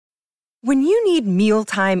When you need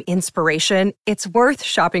mealtime inspiration, it's worth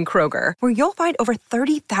shopping Kroger, where you'll find over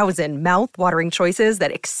 30,000 mouth-watering choices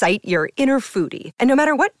that excite your inner foodie. And no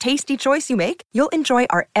matter what tasty choice you make, you'll enjoy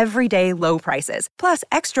our everyday low prices, plus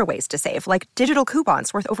extra ways to save, like digital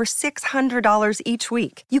coupons worth over $600 each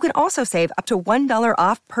week. You can also save up to $1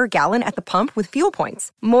 off per gallon at the pump with fuel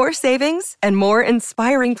points. More savings and more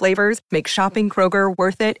inspiring flavors make shopping Kroger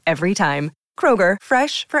worth it every time. Kroger,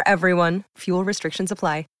 fresh for everyone. Fuel restrictions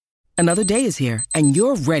apply. Another day is here, and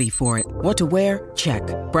you're ready for it. What to wear? Check.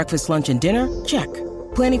 Breakfast, lunch, and dinner? Check.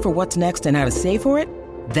 Planning for what's next and how to save for it?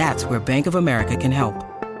 That's where Bank of America can help.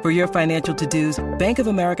 For your financial to-dos, Bank of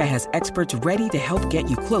America has experts ready to help get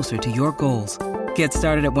you closer to your goals. Get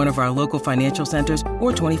started at one of our local financial centers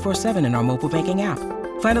or 24/7 in our mobile banking app.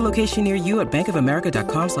 Find a location near you at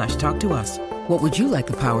bankofamerica.com/talktous. What would you like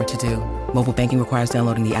the power to do? Mobile banking requires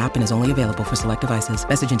downloading the app and is only available for select devices.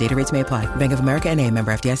 Message and data rates may apply. Bank of America N.A.,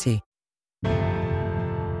 member FDIC.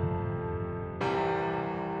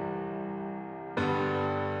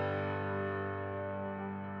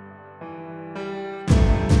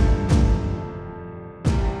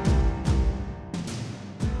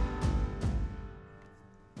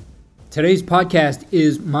 Today's podcast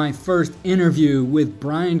is my first interview with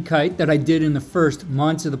Brian Kight that I did in the first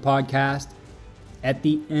months of the podcast at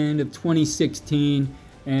the end of 2016.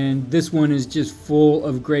 And this one is just full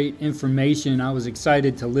of great information. I was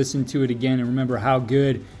excited to listen to it again and remember how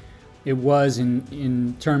good it was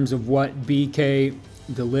in terms of what BK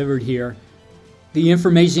delivered here. The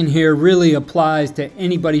information here really applies to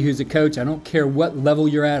anybody who's a coach. I don't care what level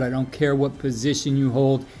you're at. I don't care what position you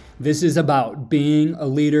hold. This is about being a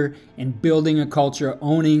leader and building a culture,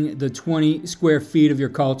 owning the 20 square feet of your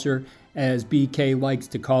culture, as BK likes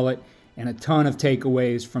to call it, and a ton of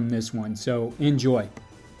takeaways from this one. So enjoy.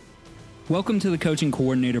 Welcome to the Coaching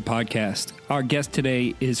Coordinator Podcast. Our guest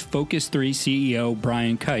today is Focus 3 CEO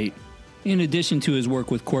Brian Kight. In addition to his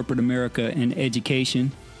work with corporate America and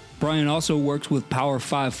education, Brian also works with Power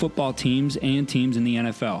 5 football teams and teams in the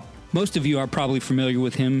NFL. Most of you are probably familiar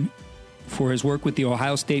with him for his work with the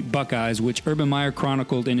Ohio State Buckeyes, which Urban Meyer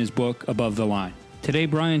chronicled in his book, Above the Line. Today,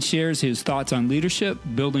 Brian shares his thoughts on leadership,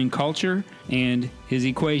 building culture, and his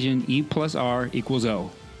equation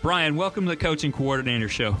E+R=O. Brian, welcome to the Coaching Coordinator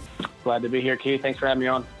Show. Glad to be here, Keith. Thanks for having me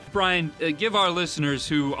on. Brian, give our listeners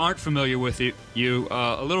who aren't familiar with you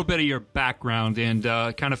a little bit of your background and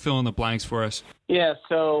kind of fill in the blanks for us. Yeah,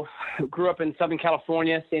 so grew up in Southern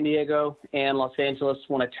California, San Diego, and Los Angeles.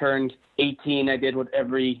 When I turned 18, I did what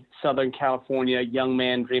every Southern California young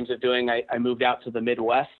man dreams of doing. I moved out to the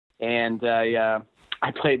Midwest, and I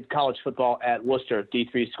played college football at Worcester,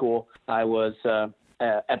 D3 school. I was,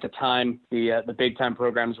 at the time, the big-time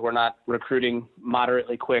programs were not recruiting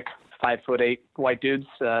moderately quick 5'8" white dudes.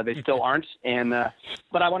 They still aren't. And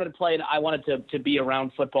but I wanted to play, and I wanted to be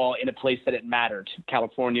around football in a place that it mattered.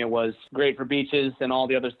 California was great for beaches and all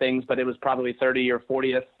the other things, but it was probably 30 or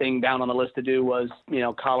 40th thing down on the list to do was,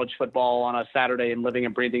 college football on a Saturday and living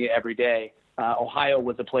and breathing it every day. Ohio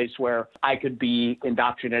was a place where I could be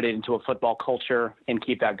indoctrinated into a football culture and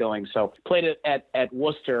keep that going. So played it at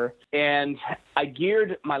Worcester, and I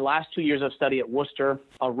geared my last 2 years of study at Worcester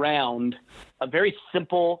around a very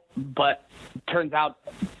simple, but turns out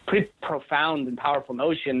pretty profound and powerful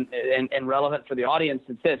notion and relevant for the audience.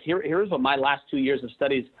 It says, here's what my last 2 years of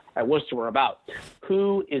studies at Worcester were about.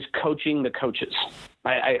 Who is coaching the coaches?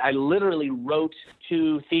 I literally wrote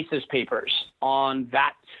 2 thesis papers on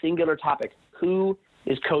that singular topic. Who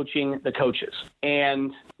is coaching the coaches?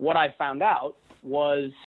 And what I found out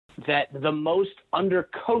was that the most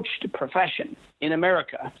undercoached profession in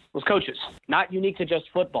America was coaches. Not unique to just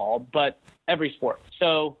football, but every sport.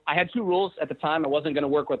 So I had 2 rules at the time. I wasn't going to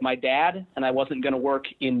work with my dad, and I wasn't going to work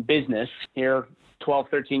in business. Here, 12,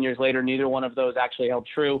 13 years later, neither one of those actually held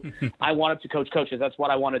true. I wanted to coach coaches. That's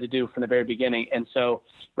what I wanted to do from the very beginning. And so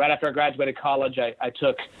right after I graduated college, I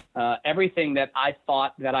took everything that I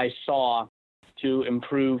thought that I saw to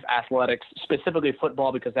improve athletics, specifically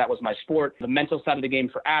football, because that was my sport, the mental side of the game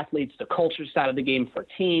for athletes, the culture side of the game for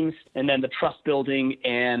teams, and then the trust building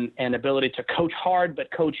and ability to coach hard, but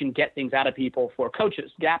coach and get things out of people for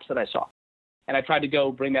coaches, gaps that I saw. And I tried to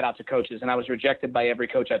go bring that out to coaches, and I was rejected by every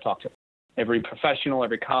coach I talked to. Every professional,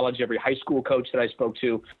 every college, every high school coach that I spoke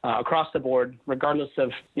to across the board, regardless of,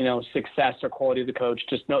 success or quality of the coach,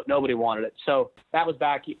 just nobody wanted it. So that was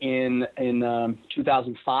back in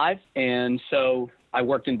 2005. And so I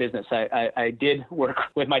worked in business. I did work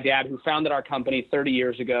with my dad, who founded our company 30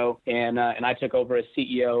 years ago, and I took over as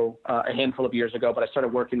CEO a handful of years ago, but I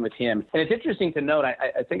started working with him. And it's interesting to note,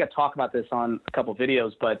 I think I talk about this on a couple of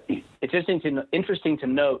videos, but it's interesting to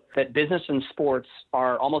note that business and sports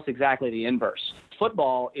are almost exactly the inverse.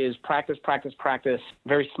 Football is practice, practice, practice,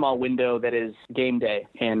 very small window that is game day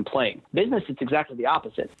and playing. Business, it's exactly the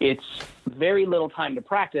opposite. It's very little time to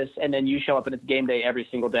practice, and then you show up and it's game day every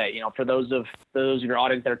single day. You know, for those in your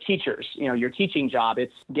audience that are teachers, you know, your teaching job,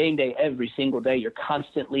 it's game day every single day. You're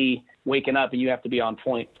constantly waking up and you have to be on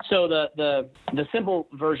point. So the simple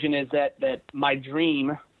version is that my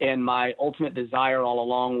dream and my ultimate desire all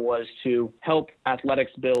along was to help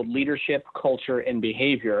athletics build leadership, culture, and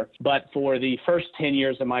behavior. But for the first 10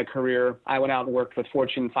 years of my career, I went out and worked with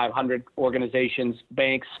Fortune 500 organizations,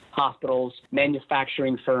 banks, hospitals,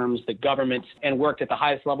 manufacturing firms, the government, and worked at the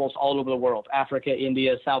highest levels all over the world: Africa,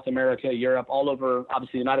 India, South America, Europe, all over,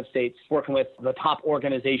 obviously, the United States, working with the top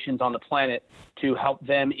organizations on the planet to help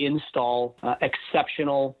them install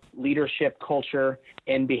exceptional leadership, culture,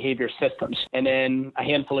 and behavior systems. And then a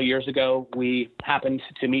handful of years ago, we happened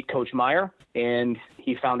to meet Coach Meyer, and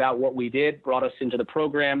he found out what we did, brought us into the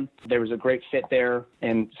program. There was a great fit there.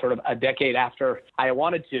 And sort of a decade after I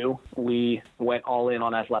wanted to, we went all in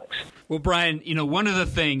on athletics. Well, Brian, you know, one of the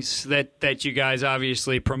things that you guys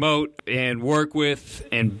obviously promote and work with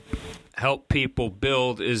and help people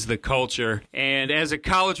build is the culture. And as a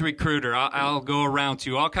college recruiter, I'll go around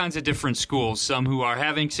to all kinds of different schools, some who are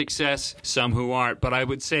having success, some who aren't. But I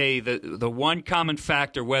would say the one common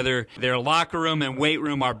factor, whether their locker room and weight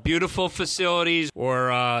room are beautiful facilities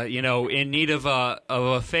or, in need of a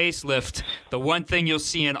facelift, the one thing you'll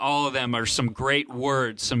see in all of them are some great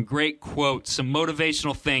words, some great quotes, some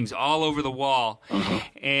motivational things all over the wall.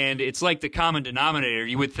 And it's like the common denominator.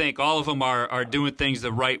 You would think all of them are doing things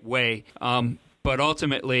the right way. But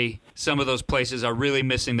ultimately, some of those places are really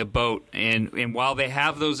missing the boat. And while they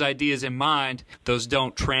have those ideas in mind, those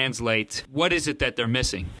don't translate. What is it that they're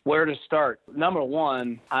missing? Where to start? Number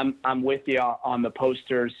one, I'm with you on the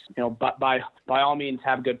posters. You know, by all means,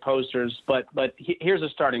 have good posters. But here's a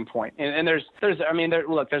starting point. And there's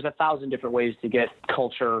 1,000 different ways to get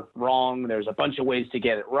culture wrong. There's a bunch of ways to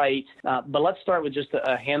get it right. But let's start with just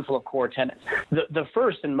a handful of core tenets. The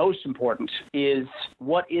first and most important is,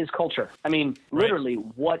 what is culture? I mean, literally,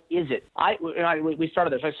 what is it? We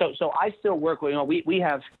started this. So I still work with,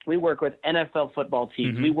 we work with NFL football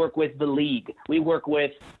teams. We work with the league. We work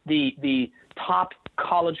with the top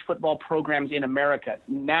college football programs in America,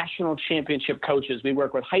 national championship coaches. We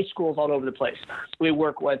work with high schools all over the place. I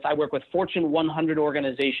work with Fortune 100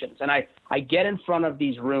 organizations, and I get in front of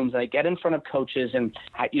these rooms, and I get in front of coaches, and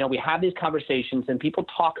we have these conversations, and people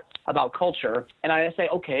talk about culture, and I say,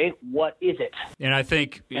 okay, what is it? And I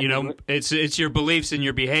think it's your beliefs and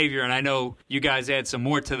your behavior, and I know you guys add some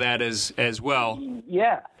more to that as well.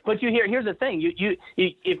 Yeah. But here's the thing.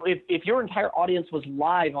 If your entire audience was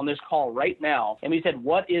live on this call right now, and we said,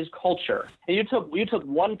 what is culture? And you took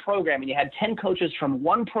one program and you had 10 coaches from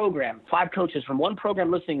one program, 5 coaches from one program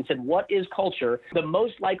listening and said, what is culture? The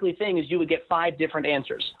most likely thing is you would get 5 different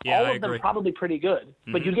answers. Yeah, all of them probably pretty good,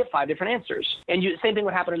 but you'd get 5 different answers. And same thing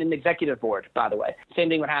would happen in an executive board, by the way. Same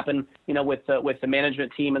thing would happen, with the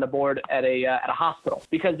management team and the board at a hospital,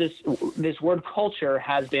 because this word culture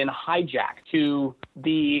has been hijacked to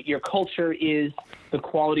be. Your culture is the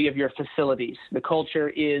quality of your facilities. The culture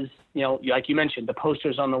is, like you mentioned, the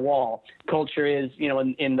posters on the wall. Culture is,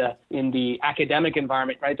 in the academic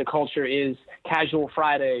environment, right? The culture is casual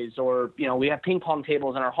Fridays, or, we have ping pong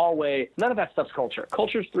tables in our hallway. None of that stuff's culture.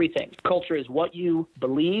 Culture is 3 things. Culture is what you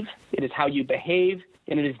believe. It is how you behave.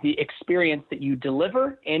 And it is the experience that you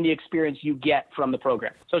deliver and the experience you get from the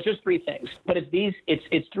program. So it's just 3 things. But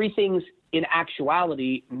it's 3 things in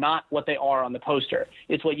actuality, not what they are on the poster.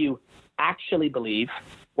 It's what you actually believe,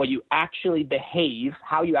 what you actually behave,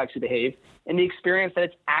 how you actually behave, and the experience that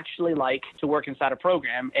it's actually like to work inside a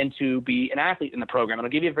program and to be an athlete in the program. And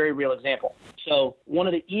I'll give you a very real example. So one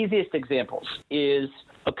of the easiest examples is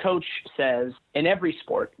a coach says, in every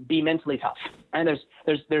sport, be mentally tough. And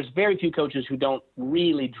there's very few coaches who don't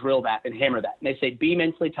really drill that and hammer that. And they say, be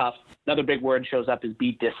mentally tough. Another big word shows up is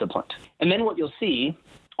be disciplined. And then what you'll see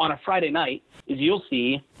on a Friday night is you'll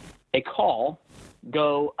see a call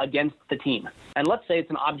go against the team. And let's say it's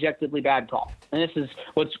an objectively bad call. And this is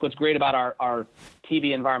what's great about our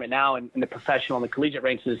TV environment now and the professional and the collegiate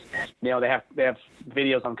ranks is, they have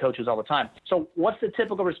videos on coaches all the time. So what's the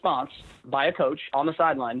typical response by a coach on the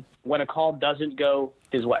sideline when a call doesn't go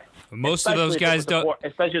his way? Most of those guys don't.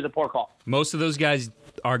 Especially as a poor call. Most of those guys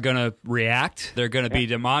are going to react. They're going to be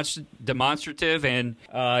demonstrative, and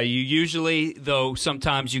you usually, though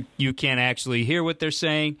sometimes you can't actually hear what they're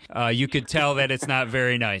saying, you could tell that it's not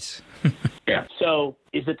very nice. Yeah. So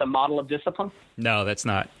is it the model of discipline? No, that's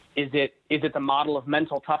not. Is it the model of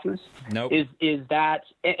mental toughness? Nope. Is that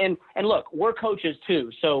and look, we're coaches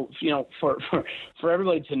too. So, for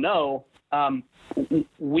everybody to know,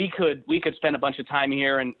 we could spend a bunch of time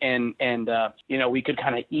here and we could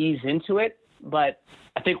kind of ease into it, but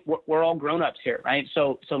I think we're all grown-ups here, right?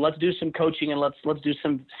 So let's do some coaching and let's do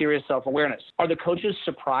some serious self-awareness. Are the coaches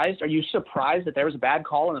surprised? Are you surprised that there was a bad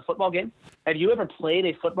call in a football game? Have you ever played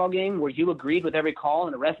a football game where you agreed with every call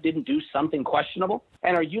and the ref didn't do something questionable?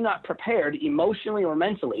 And are you not prepared emotionally or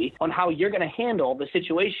mentally on how you're going to handle the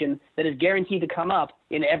situation that is guaranteed to come up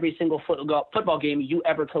in every single football game you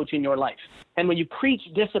ever coach in your life? And when you preach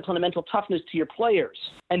discipline and mental toughness to your players,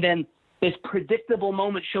 and then this predictable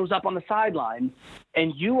moment shows up on the sideline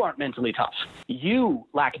and you aren't mentally tough, you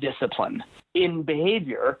lack discipline in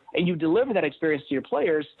behavior, and you deliver that experience to your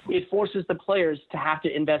players, it forces the players to have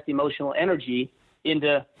to invest emotional energy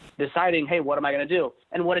into deciding, hey, what am I going to do?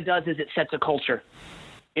 And what it does is it sets a culture.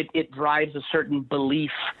 It drives a certain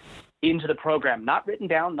belief into the program, not written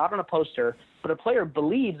down, not on a poster, but a player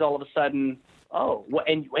believes all of a sudden,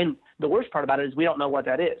 and the worst part about it is we don't know what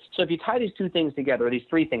that is. So if you tie these two things together, or these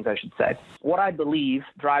three things, I should say, what I believe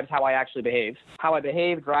drives how I actually behave. How I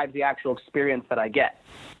behave drives the actual experience that I get.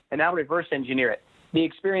 And now reverse engineer it. The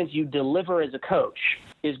experience you deliver as a coach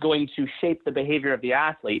is going to shape the behavior of the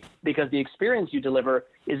athlete, because the experience you deliver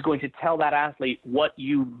is going to tell that athlete what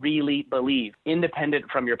you really believe, independent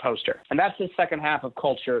from your poster. And that's the second half of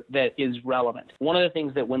culture that is relevant. One of the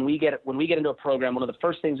things that when we get into a program, one of the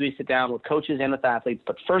first things we sit down with coaches and with athletes,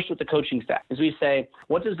 but first with the coaching staff, is we say,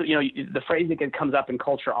 what does the phrase that comes up in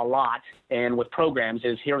culture a lot and with programs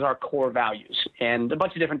is, here's our core values, and a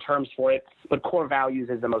bunch of different terms for it, but core values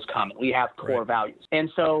is the most common. We have core values. And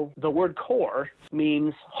so the word core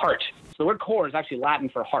means heart. So the word core is actually Latin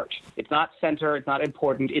for heart. It's not center, it's not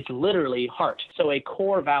important, it's literally heart. So a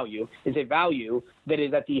core value is a value that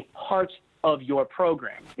is at the heart of your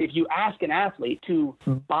program. If you ask an athlete to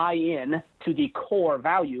buy in to the core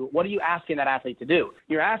value, what are you asking that athlete to do?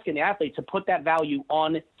 You're asking the athlete to put that value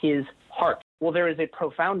on his heart. Well, there is a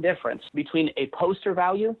profound difference between a poster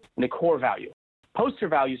value and a core value. Poster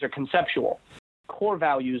values are conceptual. Core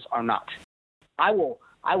values are not. I will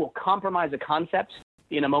compromise a concept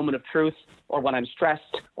in a moment of truth, or when I'm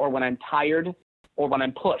stressed, or when I'm tired, or when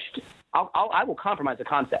I'm pushed. I will compromise a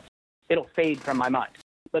concept. It'll fade from my mind.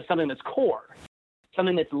 But something that's core,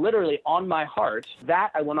 something that's literally on my heart,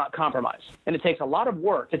 that I will not compromise. And it takes a lot of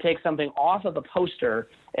work to take something off of the poster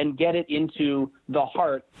and get it into the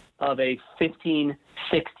heart of a 15,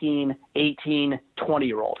 16, 18,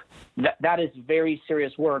 20-year-old. That is very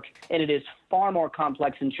serious work, and it is far more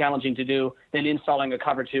complex and challenging to do than installing a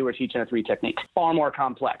cover 2 or teaching a 3 technique. Far more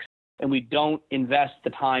complex. And we don't invest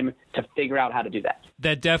the time to figure out how to do that.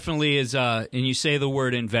 That definitely is, and you say the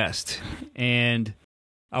word invest. And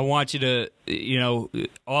I want you to,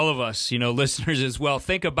 all of us, listeners as well,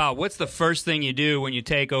 think about what's the first thing you do when you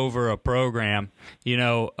take over a program.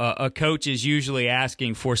 A coach is usually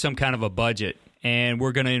asking for some kind of a budget. And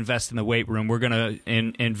we're going to invest in the weight room. We're going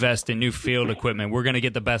to invest in new field equipment. We're going to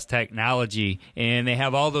get the best technology. And they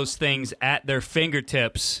have all those things at their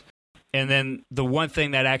fingertips. And then the one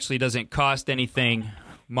thing that actually doesn't cost anything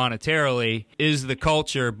monetarily is the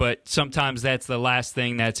culture, but sometimes that's the last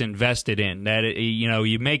thing that's invested in. That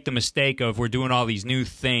you make the mistake of, we're doing all these new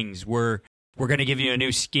things. We're going to give you a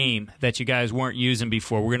new scheme that you guys weren't using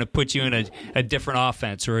before. We're going to put you in a different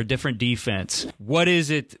offense or a different defense. What is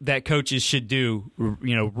it that coaches should do,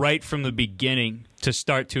 right from the beginning to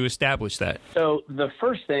start to establish that? So the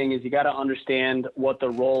first thing is you got to understand what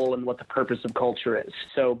the role and what the purpose of culture is.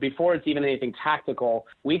 So before it's even anything tactical,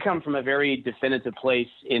 we come from a very definitive place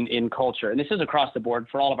in culture. And this is across the board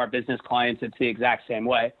for all of our business clients. It's the exact same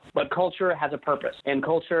way. But culture has a purpose. And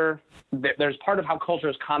culture, there's part of how culture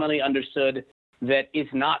is commonly understood that is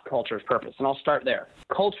not culture's purpose. And I'll start there.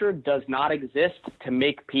 Culture does not exist to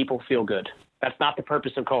make people feel good. That's not the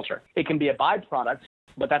purpose of culture. It can be a byproduct,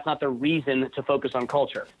 but that's not the reason to focus on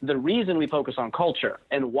culture. The reason we focus on culture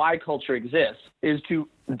and why culture exists is to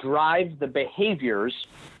drive the behaviors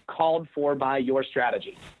called for by your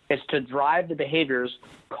strategy. It's to drive the behaviors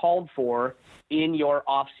called for in your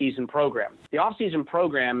off-season program. The off-season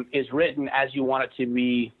program is written as you want it to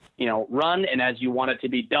be, run, and as you want it to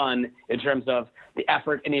be done in terms of the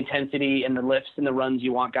effort and the intensity and the lifts and the runs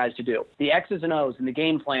you want guys to do. The X's and O's and the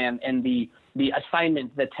game plan and the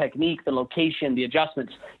assignment, the technique, the location, the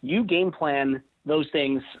adjustments, you game plan those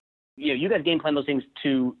things, you guys game plan those things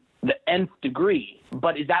to the nth degree,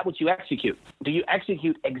 but is that what you execute? Do you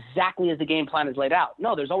execute exactly as the game plan is laid out?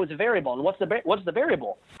 No, there's always a variable. And what's the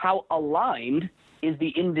variable? How aligned is the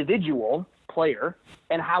individual player,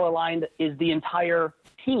 and how aligned is the entire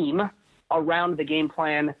team around the game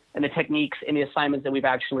plan and the techniques and the assignments that we've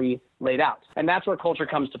actually laid out? And that's where culture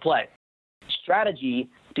comes to play. Strategy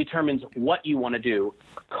determines what you want to do.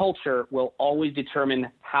 Culture will always determine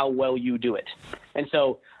how well you do it. And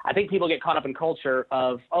so I think people get caught up in culture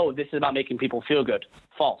of, oh, this is about making people feel good.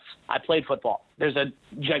 False. I played football. There's a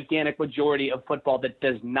gigantic majority of football that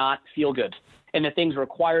does not feel good. And the things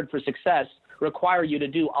required for success require you to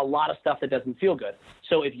do a lot of stuff that doesn't feel good.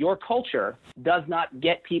 So if your culture does not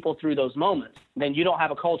get people through those moments, then you don't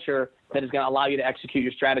have a culture that is going to allow you to execute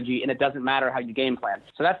your strategy, and it doesn't matter how you game plan.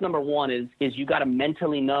 So that's number one, is you got to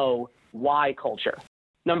mentally know why culture.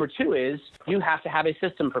 Number two is you have to have a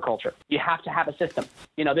system for culture. You have to have a system.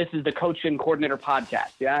 This is the Coach and Coordinator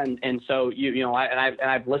podcast. Yeah. And so,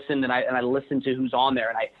 I've listened and I listen to who's on there.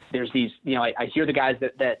 And there's these, I hear the guys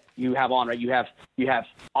that you have on, right? You have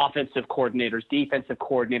offensive coordinators, defensive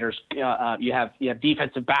coordinators. You have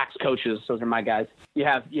defensive backs coaches. Those are my guys. You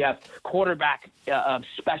have quarterback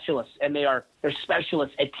specialists, and they're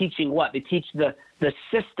specialists at teaching what? They teach the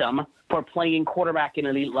system for playing quarterback in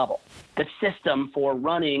elite level, the system for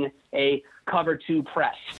running a cover two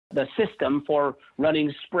press, the system for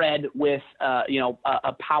running spread with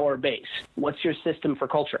a power base. What's your system for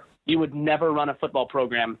culture? You would never run a football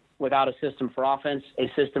program without a system for offense,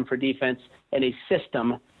 a system for defense, and a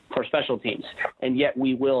system for special teams. And yet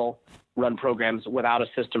we will run programs without a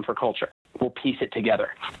system for culture. We'll piece it together.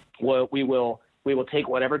 We will take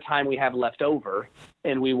whatever time we have left over,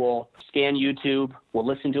 and we will scan YouTube, we'll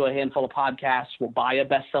listen to a handful of podcasts, we'll buy a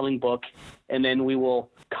best-selling book, and then we will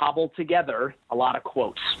cobble together a lot of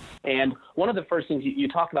quotes. And one of the first things you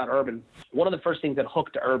talk about Urban, one of the first things that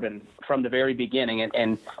hooked Urban from the very beginning,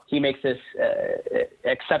 and he makes this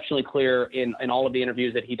exceptionally clear in all of the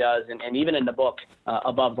interviews that he does, and even in the book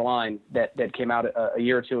Above the Line that came out a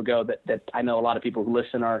year or two ago that I know a lot of people who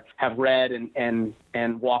listen have read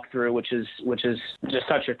and walked through, which is just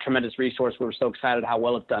such a tremendous resource. We were so excited how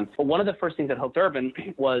well it's done. But one of the first things that hooked Urban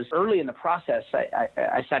was early in the process,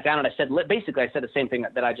 I sat down and I said the same thing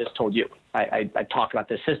that I just told you. I talked about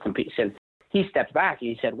this system piece, and he stepped back and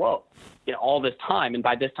he said, whoa, all this time, and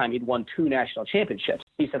by this time he'd won 2 national championships.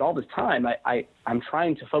 He said, all this time I'm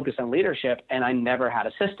trying to focus on leadership, and I never had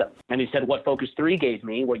a system. And he said, what Focus 3 gave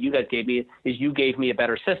me, what you guys gave me, is you gave me a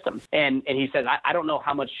better system. And he said, I don't know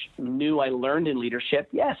how much new I learned in leadership.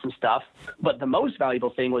 Yeah, some stuff. But the most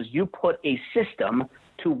valuable thing was you put a system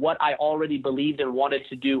to what I already believed and wanted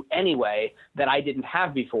to do anyway that I didn't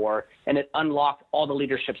have before, and it unlocked all the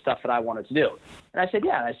leadership stuff that I wanted to do. And I said,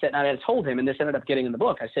 yeah. And I told him, and this ended up getting in the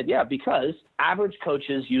book, I said, yeah, because average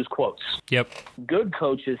coaches use quotes. Yep. Good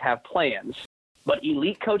coaches have plans, but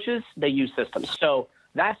elite coaches, they use systems. So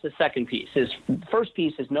that's the second piece. First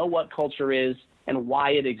piece is know what culture is and why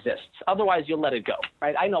it exists. Otherwise, you'll let it go,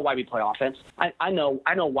 right? I know why we play offense. I know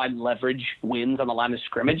why leverage wins on the line of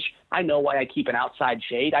scrimmage. I know why I keep an outside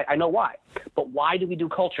shade. I know why. But why do we do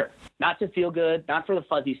culture? Not to feel good, not for the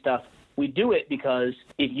fuzzy stuff. We do it because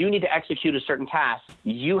if you need to execute a certain task,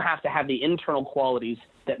 you have to have the internal qualities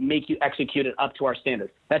that make you execute it up to our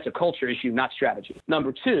standards. That's a culture issue, not strategy.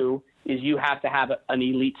 Number 2 is you have to have an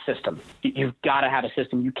elite system. You've got to have a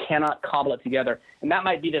system. You cannot cobble it together. And that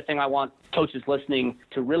might be the thing I want coaches listening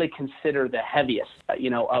to really consider the heaviest,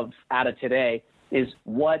 out of today is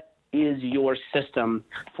what is your system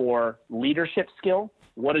for leadership skill?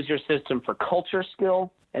 What is your system for culture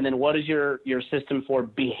skill? And then what is your system for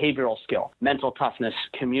behavioral skill, mental toughness,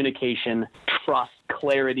 communication, trust,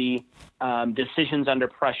 clarity, decisions under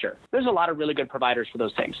pressure? There's a lot of really good providers for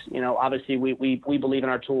those things. Obviously we believe in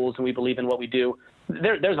our tools and we believe in what we do.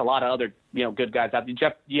 There's a lot of other, good guys out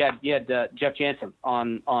there. You had Jeff Jansen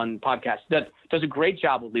on podcast that does a great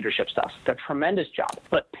job with leadership stuff. Does a tremendous job.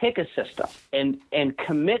 But pick a system and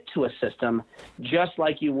commit to a system just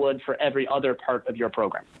like you would for every other part of your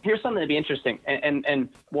program. Here's something that'd be interesting, and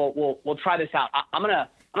we'll try this out. I'm gonna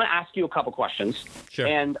ask you a couple questions. Sure.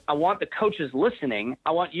 And I want the coaches listening,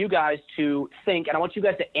 I want you guys to think, and I want you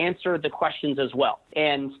guys to answer the questions as well.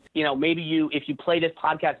 And, maybe if you play this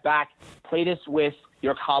podcast back, play this with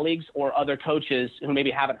your colleagues or other coaches who maybe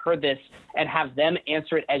haven't heard this and have them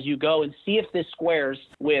answer it as you go and see if this squares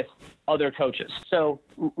with other coaches. So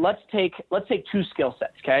let's take 2 skill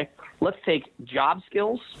sets, okay? Let's take job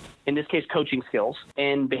skills, in this case coaching skills,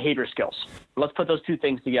 and behavior skills. Let's put those 2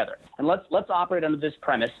 things together. And let's operate under this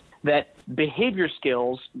premise that behavior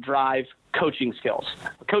skills drive coaching skills.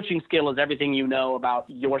 A coaching skill is everything you know about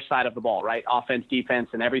your side of the ball, right? Offense, defense,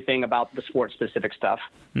 and everything about the sport-specific stuff.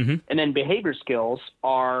 Mm-hmm. And then behavior skills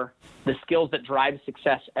are the skills that drive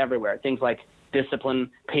success everywhere. Things like discipline,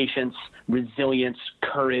 patience, resilience,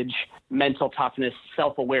 courage, mental toughness,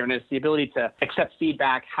 self-awareness, the ability to accept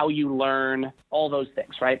feedback, how you learn, all those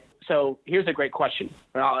things, right? So here's a great question.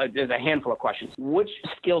 There's a handful of questions. Which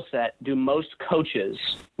skill set do most coaches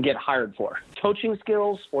get hired for? Coaching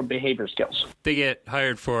skills or behavior skills? They get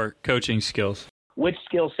hired for coaching skills. Which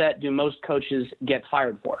skill set do most coaches get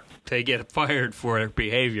fired for? They get fired for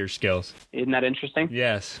behavior skills. Isn't that interesting?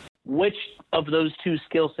 Yes. Which of those two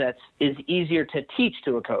skill sets is easier to teach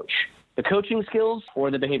to a coach? The coaching skills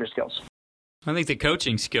or the behavior skills? I think the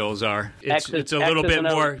coaching skills are. It's a little bit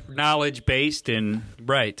more knowledge based and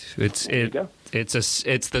right. It's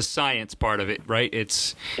the science part of it, right?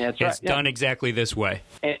 It's done exactly this way.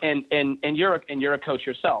 And you're a coach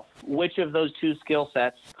yourself. Which of those two skill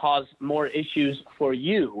sets cause more issues for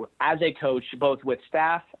you as a coach, both with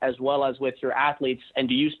staff as well as with your athletes? And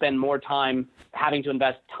do you spend more time having to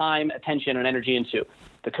invest time, attention, and energy into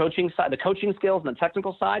the coaching side, the coaching skills and the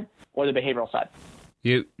technical side, or the behavioral side?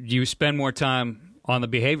 You spend more time on the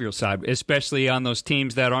behavioral side, especially on those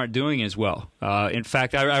teams that aren't doing as well. In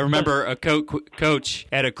fact, I remember a coach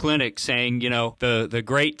at a clinic saying, the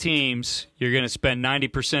great teams, you're going to spend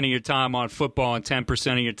 90% of your time on football and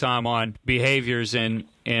 10% of your time on behaviors, and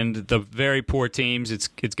the very poor teams, it's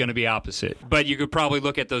going to be opposite. But you could probably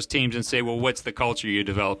look at those teams and say, well, what's the culture you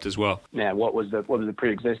developed as well? Yeah, what was the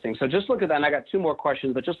pre-existing? So just look at that, and I got two more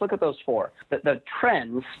questions, but just look at those four. The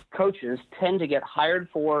trends, coaches tend to get hired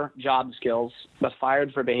for job skills, but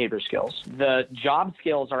fired for behavior skills. The job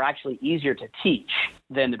skills are actually easier to teach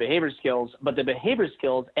than the behavior skills, but the behavior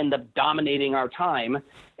skills end up dominating our time,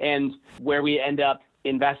 and where we end up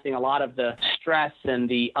investing a lot of the stress and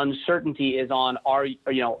the uncertainty is on,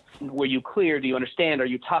 were you clear? Do you understand? Are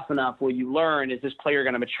you tough enough? Will you learn? Is this player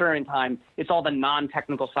going to mature in time? It's all the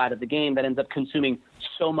non-technical side of the game that ends up consuming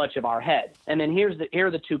so much of our head. And then here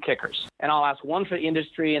are the two kickers. And I'll ask one for the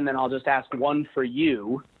industry, and then I'll just ask one for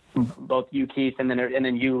you, both you, Keith, and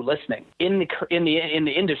then you listening. In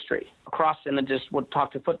the industry, across, and then just we'll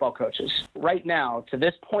talk to football coaches. Right now, to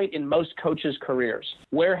this point in most coaches' careers,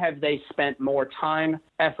 where have they spent more time,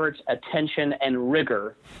 effort, attention, and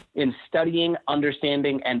rigor in studying,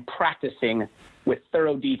 understanding, and practicing with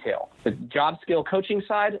thorough detail? The job skill coaching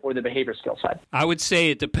side or the behavior skill side? I would say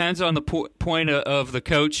it depends on the point of the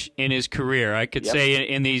coach in his career. I could say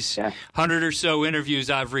in these 100 or so interviews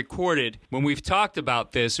I've recorded, when we've talked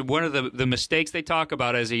about this, one of the mistakes they talk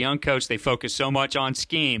about as a young coach, they focus so much on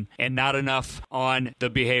scheme and not enough on the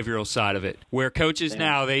behavioral side of it. Where coaches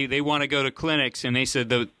now, they want to go to clinics, and they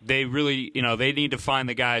said they really, they need to find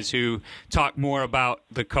the guys who talk more about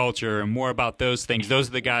the culture and more about those things. Those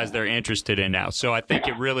are the guys they're interested in now. So I think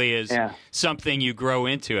it really is something you grow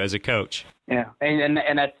into as a coach. Yeah, and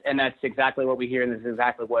that's exactly what we hear, and this is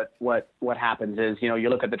exactly what happens is, you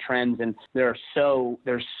look at the trends, and there's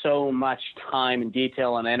so much time and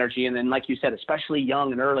detail and energy, and then like you said, especially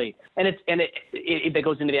young and early, and it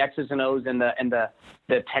goes into the X's and O's and the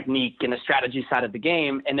technique and the strategy side of the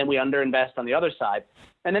game, and then we underinvest on the other side.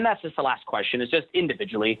 And then that's just the last question, is just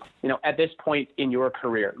individually, at this point in your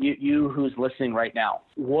career, you who's listening right now,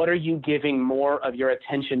 what are you giving more of your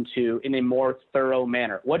attention to in a more thorough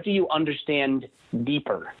manner? What do you understand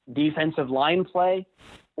deeper? Defensive line play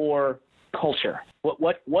or culture?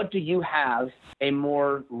 What do you have a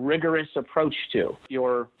more rigorous approach to?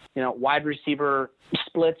 Your wide receiver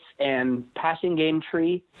splits and passing game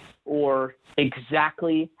tree, or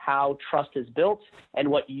exactly how trust is built and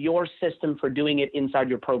what your system for doing it inside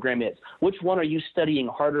your program is? Which one are you studying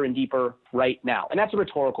harder and deeper right now? And that's a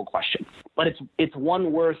rhetorical question, but it's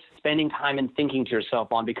one worth spending time and thinking to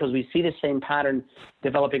yourself on, because we see the same pattern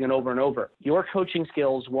developing over and over. Your coaching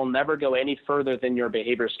skills will never go any further than your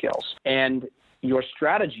behavior skills, and your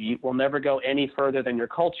strategy will never go any further than your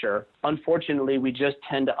culture. Unfortunately, we just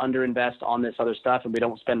tend to underinvest on this other stuff, and we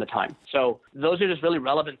don't spend the time. So those are just really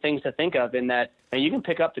relevant things to think of, in that you can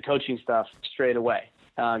pick up the coaching stuff straight away.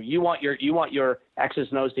 You want your X's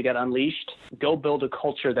and O's to get unleashed. Go build a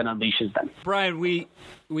culture that unleashes them. Brian,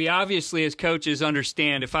 we obviously as coaches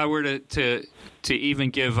understand, if I were to even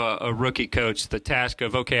give a rookie coach the task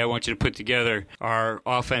of, okay, I want you to put together our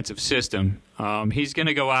offensive system, he's going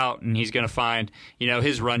to go out and he's going to find,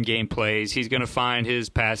 his run game plays. He's going to find his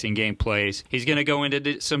passing game plays. He's going to go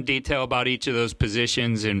into some detail about each of those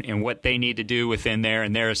positions and what they need to do within there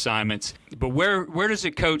and their assignments. But where does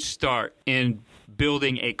a coach start in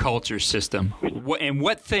building a culture system? And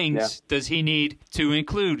what things does he need to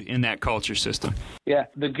include in that culture system? Yeah,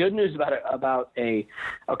 the good news about a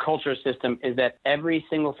culture system is that every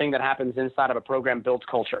single thing that happens inside of a program builds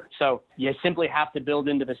culture. So you simply have to build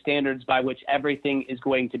into the standards by which everything is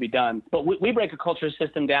going to be done. But we break a culture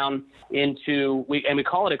system down into, and we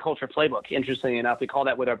call it a culture playbook. Interestingly enough, we call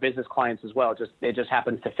that with our business clients as well. It just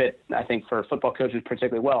happens to fit, I think, for football coaches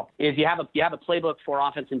particularly well. Is you have a playbook for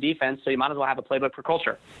offense and defense, so you might as well have a playbook for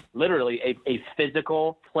culture. Literally a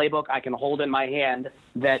physical playbook I can hold in my hand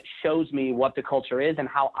that shows me what the culture is and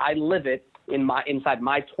how I live it inside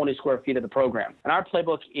my 20 square feet of the program. And our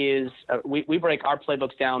playbook is, we break our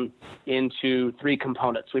playbooks down into three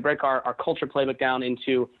components. We break our culture playbook down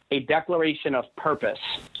into a declaration of purpose,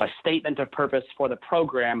 a statement of purpose for the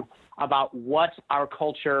program about what our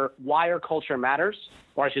culture, why our culture matters,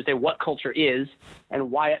 or I should say what culture is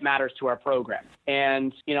and why it matters to our program.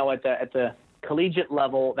 And, at the collegiate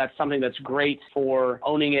level, that's something that's great for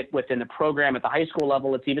owning it within the program. At the high school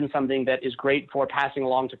level, it's even something that is great for passing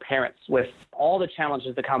along to parents with all the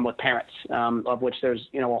challenges that come with parents, of which there's,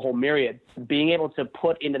 a whole myriad. Being able to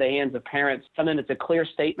put into the hands of parents something that's a clear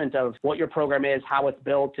statement of what your program is, how it's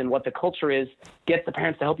built, and what the culture is, gets the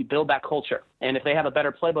parents to help you build that culture. And if they have a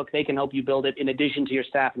better playbook, they can help you build it in addition to your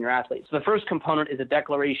staff and your athletes. So the first component is a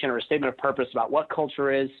declaration or a statement of purpose about what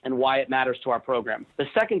culture is and why it matters to our program. The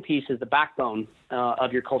second piece is the backbone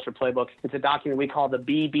of your culture playbook. It's a document we call the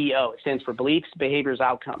BBO. It stands for Beliefs, Behaviors,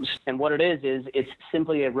 Outcomes. And what it is it's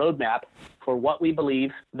simply a roadmap for what we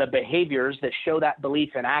believe, the behaviors that show that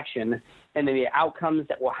belief in action, and then the outcomes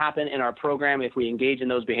that will happen in our program if we engage in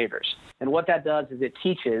those behaviors. And what that does is it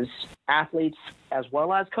teaches athletes as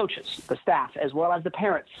well as coaches, the staff, as well as the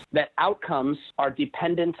parents, that outcomes are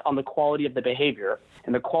dependent on the quality of the behavior,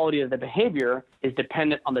 and the quality of the behavior is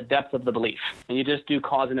dependent on the depth of the belief. And you just do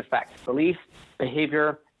cause and effect. Belief,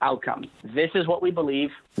 behavior, outcome. This is what we believe.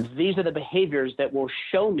 These are the behaviors that will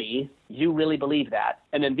show me you really believe that.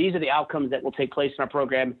 And then these are the outcomes that will take place in our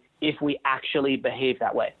program if we actually behave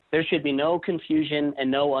that way. There should be no confusion and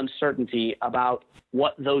no uncertainty about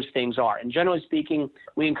what those things are. And generally speaking,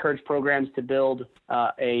 we encourage programs to build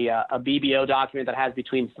a BBO document that has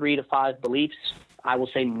between 3 to 5 beliefs. I will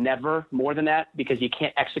say never more than that, because you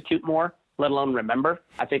can't execute more, let alone remember.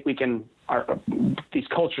 I think these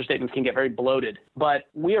culture statements can get very bloated, but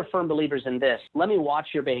we are firm believers in this. Let me watch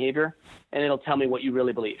your behavior and it'll tell me what you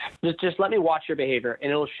really believe. Just let me watch your behavior and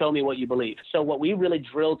it'll show me what you believe. So what we really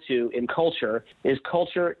drill to in culture is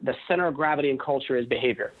the center of gravity in culture is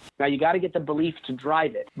behavior. Now you got to get the belief to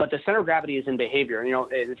drive it, but the center of gravity is in behavior.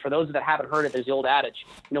 For those that haven't heard it, there's the old adage,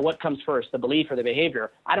 what comes first, the belief or the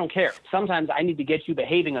behavior? I don't care. Sometimes I need to get you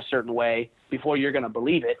behaving a certain way before you're going to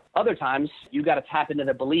believe it. Other times you got to tap into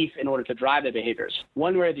the belief in order to drive the behaviors.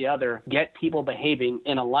 One way or the other, get people behaving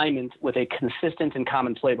in alignment with a consistent and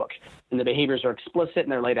common playbook. And the behaviors are explicit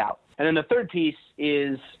and they're laid out. And then the third piece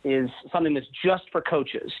is something that's just for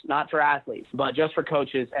coaches, not for athletes, but just for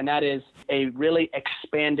coaches. And that is a really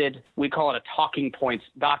expanded, we call it a talking points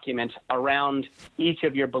document around each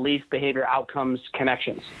of your belief, behavior, outcomes,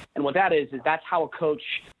 connections. And what that is that's how a coach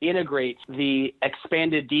integrates the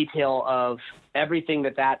expanded detail of everything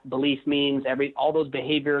that belief means, all those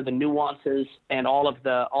behavior, the nuances, and all of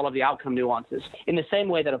the outcome nuances. In the same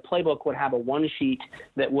way that a playbook would have a one sheet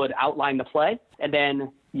that would outline the play, and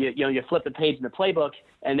then you flip the page in the playbook,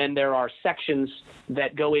 and then there are sections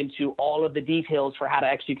that go into all of the details for how to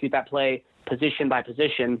execute that play position by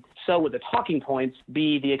position. So with the talking points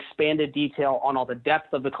be the expanded detail on all the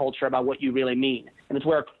depth of the culture about what you really mean. And it's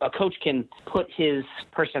where a coach can put his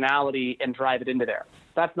personality and drive it into there.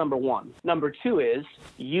 That's number one. Number two is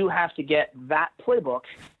you have to get that playbook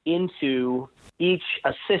into each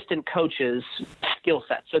assistant coach's skill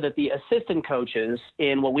set so that the assistant coaches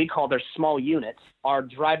in what we call their small units are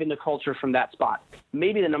driving the culture from that spot.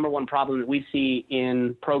 Maybe the number one problem that we see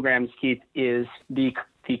in programs, Keith, is the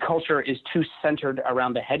culture is too centered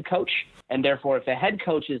around the head coach. And therefore, if the head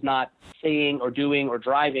coach is not saying or doing or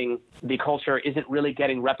driving, the culture isn't really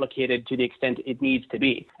getting replicated to the extent it needs to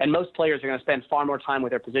be. And most players are going to spend far more time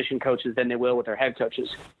with their position coaches than they will with their head coaches.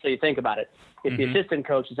 So you think about it. If the assistant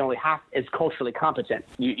coach is only half as culturally competent,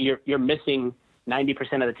 you're missing 90%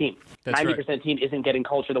 of the team. That's 90% right. of the team isn't getting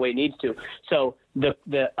culture the way it needs to. So the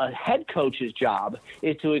head coach's job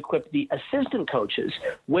is to equip the assistant coaches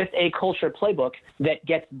with a culture playbook that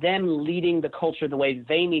gets them leading the culture the way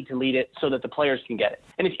they need to lead it so that the players can get it.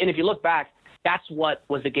 And if you look back, that's what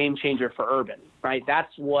was the game changer for Urban, right?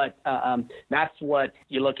 That's what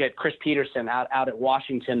you look at Chris Peterson out at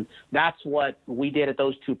Washington. That's what we did at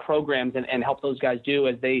those two programs and helped those guys do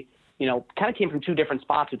as they kind of came from two different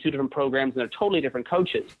spots with two different programs, and they're totally different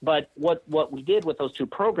coaches. But what we did with those two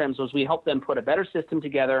programs was we helped them put a better system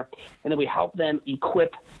together, and then we helped them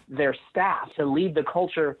equip their staff to lead the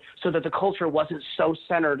culture so that the culture wasn't so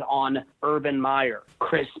centered on Urban Meyer,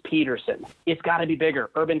 Chris Peterson. It's got to be bigger.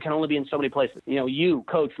 Urban can only be in so many places. You,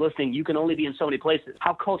 coach, listening, you can only be in so many places.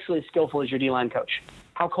 How culturally skillful is your D-line coach?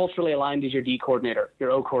 How culturally aligned is your D coordinator,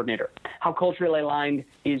 your O coordinator? How culturally aligned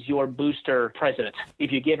is your booster president?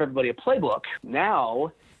 If you give everybody a playbook,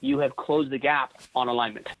 now you have closed the gap on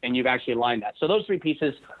alignment, and you've actually aligned that. So those three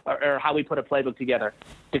pieces are how we put a playbook together.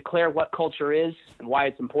 Declare what culture is and why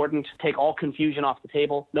it's important. Take all confusion off the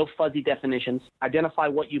table. No fuzzy definitions. Identify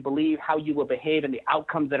what you believe, how you will behave, and the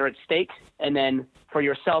outcomes that are at stake. And then for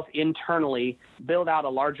yourself internally, build out a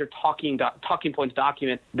larger talking points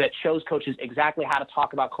document that shows coaches exactly how to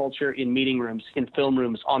talk about culture in meeting rooms, in film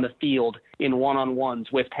rooms, on the field, in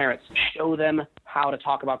one-on-ones with parents. Show them how to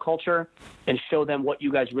talk about culture and show them what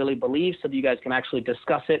you guys really believe so that you guys can actually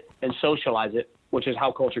discuss it and socialize it, which is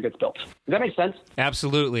how culture gets built. Does that make sense?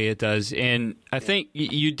 Absolutely, it does. And I think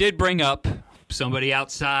you did bring up somebody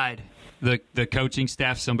outside the coaching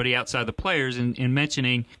staff, somebody outside the players, in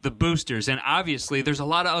mentioning the boosters. And obviously, there's a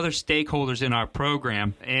lot of other stakeholders in our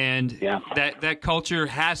program, and that culture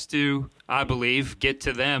has to, I believe, get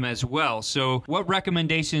to them as well. So what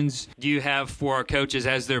recommendations do you have for our coaches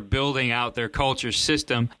as they're building out their culture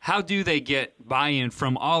system? How do they get buy-in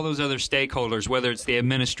from all those other stakeholders, whether it's the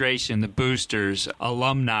administration, the boosters,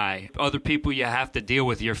 alumni, other people you have to deal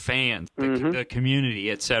with, your fans, the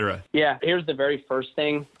community, etc.? Yeah, here's the very first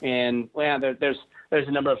thing. And there's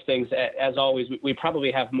a number of things. As always, we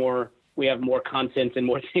probably have more. We have more content and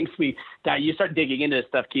more things. You start digging into this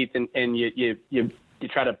stuff, Keith, and you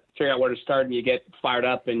try to figure out where to start, and you get fired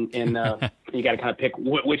up, and you got to kind of pick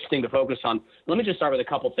which thing to focus on. Let me just start with a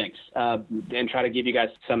couple things and try to give you guys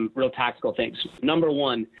some real tactical things. Number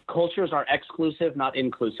one, cultures are exclusive, not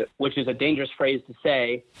inclusive, which is a dangerous phrase to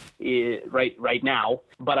say right now,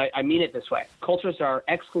 but I mean it this way. Cultures are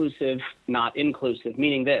exclusive, not inclusive,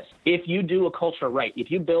 meaning this. If you do a culture right,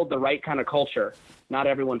 if you build the right kind of culture, not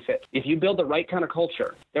everyone fits. If you build the right kind of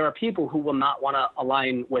culture, there are people who will not want to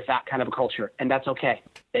align with that kind of a culture, and that's okay.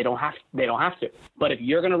 They don't have to. But if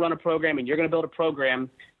you're going to run a program and you're going to build a program,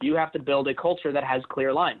 you have to build a culture that has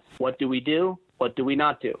clear lines. What do we do? What do we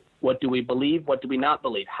not do? What do we believe? What do we not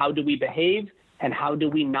believe? How do we behave? And how do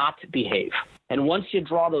we not behave? And once you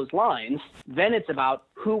draw those lines, then it's about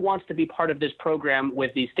who wants to be part of this program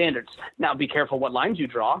with these standards. Now, be careful what lines you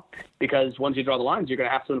draw, because once you draw the lines, you're going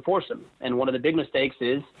to have to enforce them. And one of the big mistakes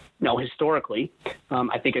is, historically,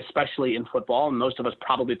 I think especially in football, and most of us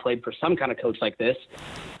probably played for some kind of coach like this,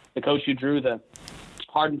 the coach who drew the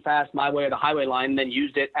hard and fast my way or the highway line, then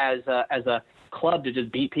used it as a club to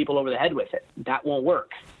just beat people over the head with it. That won't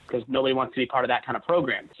work, because nobody wants to be part of that kind of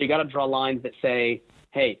program. So you got to draw lines that say,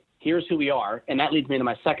 hey, here's who we are. And that leads me to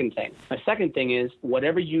my second thing. My second thing is,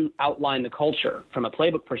 whatever you outline the culture from a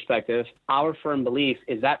playbook perspective, our firm belief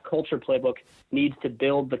is that culture playbook needs to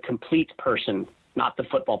build the complete person, not the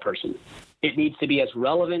football person. It needs to be as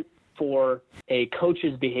relevant for a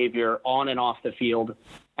coach's behavior on and off the field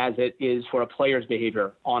as it is for a player's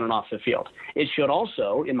behavior on and off the field. It should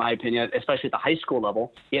also, in my opinion, especially at the high school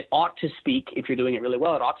level, it ought to speak, if you're doing it really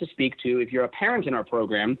well, it ought to speak to, if you're a parent in our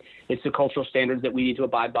program, it's the cultural standards that we need to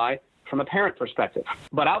abide by from a parent perspective.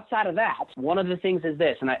 But outside of that, one of the things is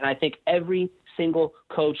this, and I think every single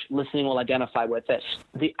coach listening will identify with this.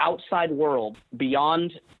 The outside world,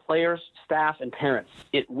 beyond players, staff, and parents,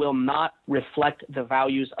 it will not reflect the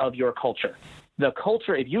values of your culture. The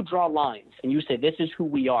culture, if you draw lines and you say, this is who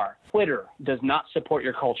we are, Twitter does not support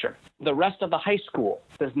your culture. The rest of the high school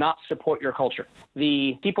does not support your culture.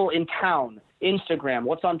 The people in town, Instagram,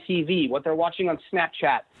 what's on TV, what they're watching on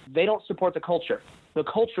Snapchat, they don't support the culture. The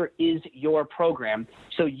culture is your program.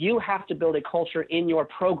 So you have to build a culture in your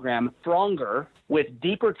program stronger, with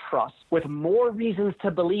deeper trust, with more reasons to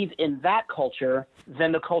believe in that culture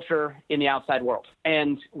than the culture in the outside world.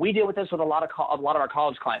 And we deal with this with a lot of our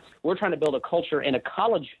college clients. We're trying to build a culture in a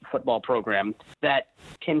college football program that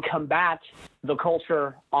can combat the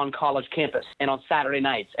culture on college campus and on Saturday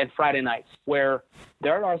nights and Friday nights, where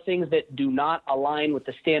there are things that do not align with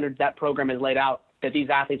the standards that program has laid out that these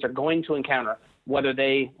athletes are going to encounter. No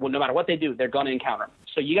matter what they do, they're going to encounter.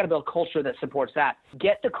 So you got to build culture that supports that.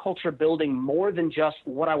 Get the culture building more than just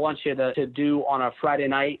what I want you to do on a Friday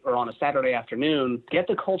night or on a Saturday afternoon. Get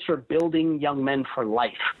the culture building young men for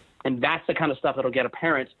life. And that's the kind of stuff that'll get a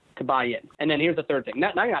parent to buy in. And then here's the third thing.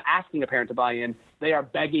 Now you're not asking a parent to buy in. They are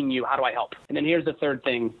begging you, how do I help? And then here's the third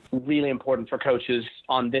thing, really important for coaches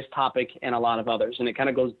on this topic and a lot of others. And it kind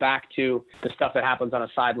of goes back to the stuff that happens on a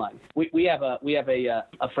sideline. We have a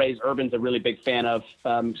phrase Urban's a really big fan of,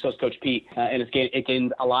 so is Coach Pete, and it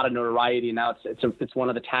gained a lot of notoriety. Now it's one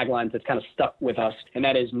of the taglines that's kind of stuck with us, and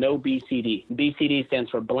that is no BCD. BCD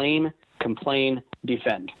stands for blame, complain,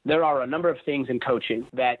 defend. There are a number of things in coaching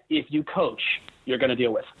that if you coach, you're going to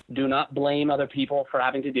deal with. Do not blame other people for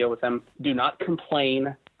having to deal with them. Do not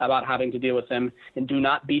complain about having to deal with them, and do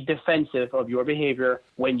not be defensive of your behavior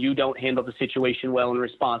when you don't handle the situation well in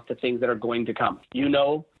response to things that are going to come. You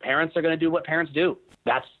know, parents are going to do what parents do.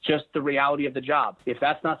 That's just the reality of the job. If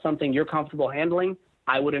that's not something you're comfortable handling,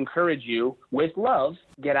 I would encourage you, with love,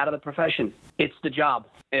 get out of the profession. It's the job.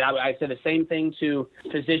 And I say the same thing to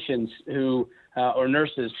physicians who or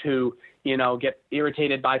nurses who, get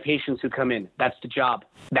irritated by patients who come in. That's the job.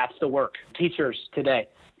 That's the work. Teachers today,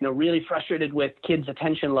 really frustrated with kids'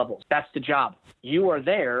 attention levels. That's the job. You are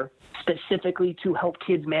there specifically to help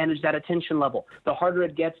kids manage that attention level. The harder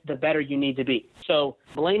it gets, the better you need to be. So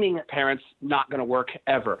blaming parents, not going to work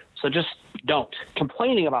ever. So just don't.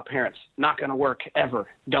 Complaining about parents, not going to work ever.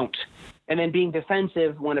 Don't. And then being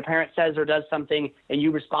defensive when a parent says or does something and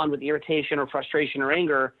you respond with irritation or frustration or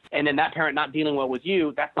anger, and then that parent not dealing well with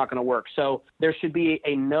you, that's not going to work. So there should be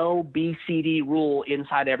a no BCD rule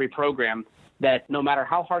inside every program, that no matter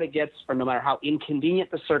how hard it gets or no matter how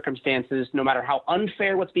inconvenient the circumstances, no matter how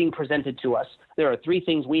unfair what's being presented to us, there are three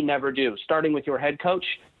things we never do, starting with your head coach,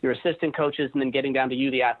 your assistant coaches, and then getting down to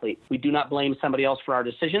you, the athlete. We do not blame somebody else for our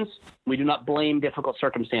decisions. We do not blame difficult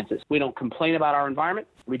circumstances. We don't complain about our environment.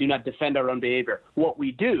 We do not defend our own behavior. What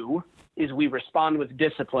we do is we respond with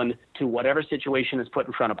discipline to whatever situation is put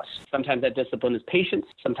in front of us. Sometimes that discipline is patience.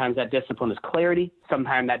 Sometimes that discipline is clarity.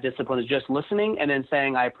 Sometimes that discipline is just listening and then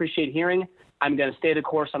saying, I appreciate hearing. I'm going to stay the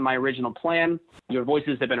course on my original plan. Your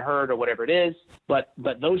voices have been heard or whatever it is. But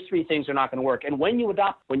those three things are not going to work. And when you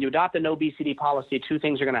adopt the no BCD policy, two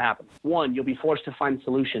things are going to happen. One, you'll be forced to find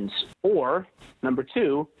solutions. Or, number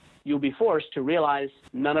two, you'll be forced to realize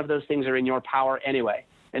none of those things are in your power anyway.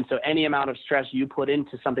 And so any amount of stress you put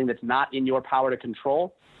into something that's not in your power to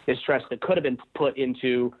control is stress that could have been put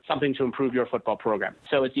into something to improve your football program.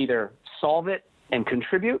 So it's either solve it and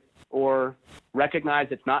contribute, or recognize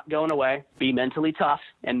it's not going away, be mentally tough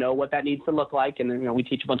and know what that needs to look like. And then, we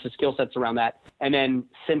teach a bunch of skill sets around that. And then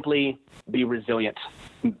simply be resilient.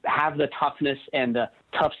 Have the toughness and the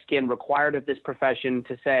tough skin required of this profession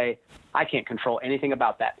to say, I can't control anything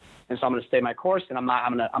about that. And so I'm going to stay my course, and I'm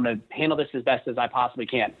going to handle this as best as I possibly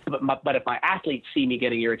can. But if my athletes see me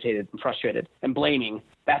getting irritated and frustrated and blaming,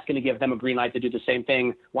 that's going to give them a green light to do the same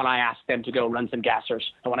thing when I ask them to go run some gassers,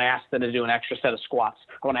 or when I ask them to do an extra set of squats,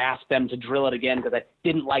 or when I ask them to drill it again because I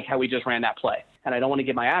didn't like how we just ran that play. And I don't want to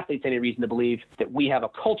give my athletes any reason to believe that we have a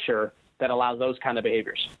culture that allows those kind of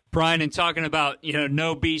behaviors. Brian, in talking about,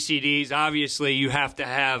 no BCDs, obviously you have to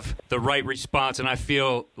have the right response. And I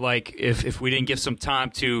feel like if we didn't give some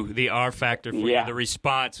time to the R factor for you, the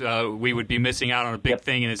response, we would be missing out on a big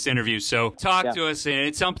thing in this interview. So talk to us. And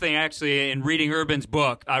it's something actually in reading Urban's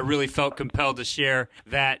book, I really felt compelled to share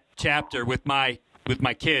that chapter with my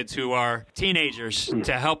kids who are teenagers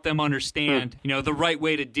to help them understand, the right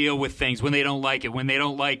way to deal with things when they don't like it, when they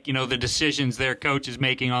don't like, the decisions their coach is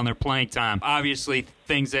making on their playing time. Obviously,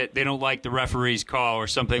 things that they don't like the referee's call or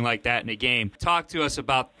something like that in a game. Talk to us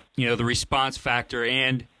about, the response factor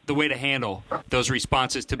and the way to handle those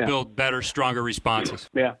responses to build better, stronger responses.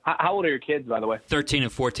 Yeah. How old are your kids, by the way? 13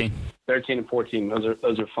 and 14. 13 and 14.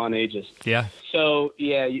 Those are fun ages. Yeah. So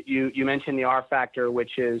you mentioned the R factor,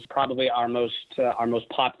 which is probably our most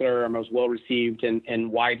popular, our most well received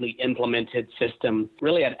and widely implemented system,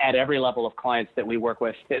 really at every level of clients that we work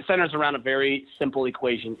with. It centers around a very simple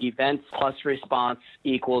equation: events plus response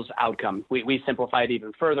equals outcome. We simplify it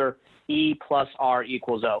even further. E plus R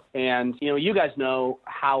equals O. And, you guys know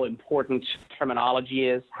how important terminology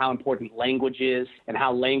is, how important language is, and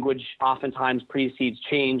how language oftentimes precedes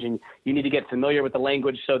change. And you need to get familiar with the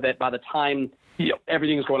language so that by the time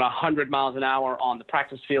everything is going 100 miles an hour on the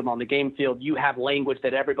practice field, on the game field, you have language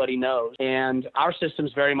that everybody knows. And our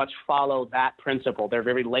systems very much follow that principle. They're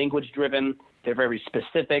very language driven. They're very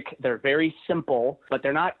specific. They're very simple, but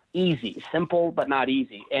they're not easy. Simple, but not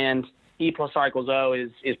easy. And E plus R equals O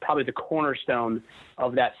is probably the cornerstone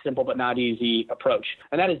of that simple but not easy approach.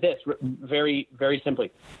 And that is this, very, very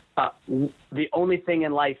simply. The only thing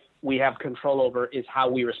in life we have control over is how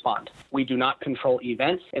we respond. We do not control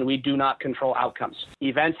events, and we do not control outcomes.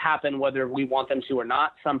 Events happen whether we want them to or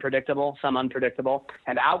not, some predictable, some unpredictable.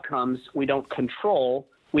 And outcomes we don't control,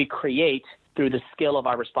 we create through the skill of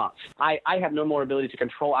our response. I have no more ability to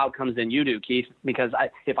control outcomes than you do, Keith, because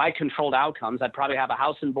if I controlled outcomes, I'd probably have a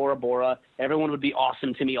house in Bora Bora. Everyone would be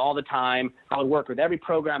awesome to me all the time. I would work with every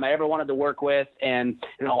program I ever wanted to work with, and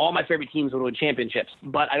all my favorite teams would win championships.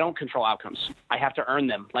 But I don't control outcomes. I have to earn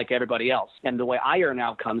them like everybody else. And the way I earn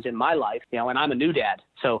outcomes in my life, and I'm a new dad.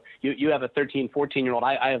 So you have a 13, 14-year-old.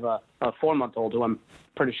 I have a 4-month-old who I'm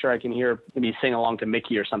pretty sure I can hear maybe sing along to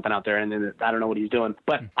Mickey or something out there, and then I don't know what he's doing.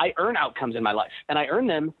 But I earn outcomes in my life, and I earn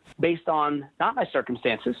them based on not my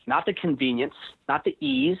circumstances, not the convenience, not the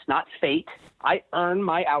ease, not fate. I earn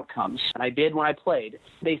my outcomes, and I did when I played,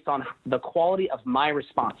 based on the quality of my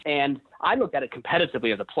response. And I look at it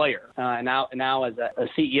competitively as a player. And now as a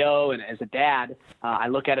CEO and as a dad, I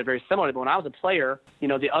look at it very similarly. But when I was a player,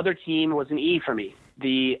 the other team was an E for me.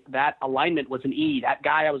 That alignment was an E. That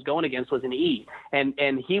guy I was going against was an E.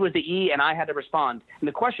 And he was the E, and I had to respond. And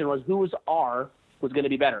the question was, who was R was going to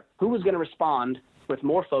be better? Who was going to respond with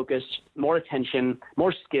more focus, more attention,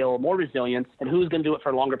 more skill, more resilience, and who's going to do it for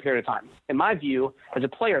a longer period of time? In my view, as a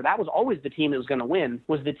player, that was always the team that was going to win,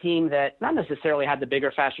 was the team that not necessarily had the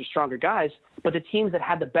bigger, faster, stronger guys, but the teams that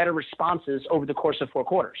had the better responses over the course of 4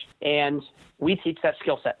 quarters. And we teach that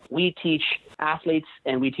skill set. We teach athletes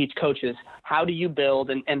and we teach coaches, how do you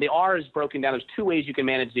build? And the R is broken down. There's 2 ways you can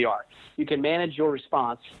manage the R. You can manage your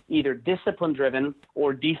response either discipline-driven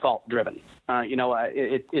or default-driven.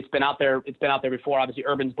 It's been out there. It's been out there before. Obviously,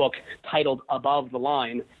 Urban's book titled "Above the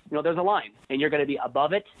Line." There's a line, and you're going to be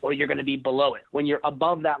above it or you're going to be below it. When you're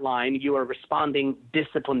above that line, you are responding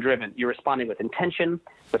discipline-driven. You're responding with intention,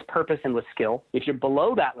 with purpose, and with skill. If you're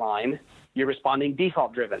below that line, you're responding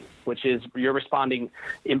default-driven, which is you're responding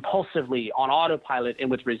impulsively on autopilot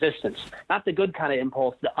and with resistance. Not the good kind of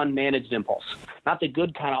impulse, the unmanaged impulse. Not the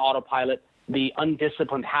good kind of autopilot, the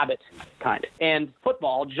undisciplined habit kind. And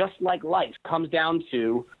football, just like life, comes down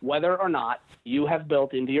to whether or not you have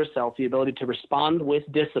built into yourself the ability to respond with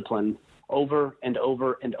discipline over and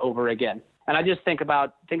over and over again. And I just think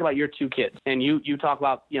about your 2 kids, and you talk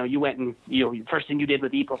about, you went and, first thing you did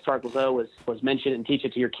with Eat, Start, Go was mention and teach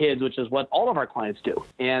it to your kids, which is what all of our clients do.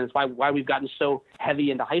 And it's why we've gotten so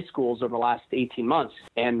heavy into high schools over the last 18 months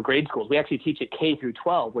and grade schools. We actually teach it K through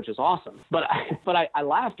 12, which is awesome. But I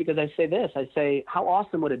laugh because I say, how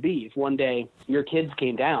awesome would it be if one day your kids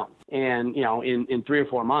came down and, in 3 or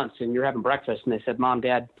 4 months, and you're having breakfast, and they said, "Mom,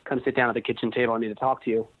 Dad, come sit down at the kitchen table. I need to talk to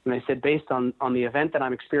you." And they said, based on the event that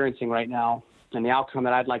I'm experiencing right now and the outcome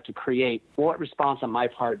that I'd like to create, what response on my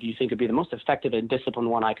part do you think would be the most effective and disciplined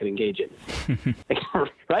one I could engage in?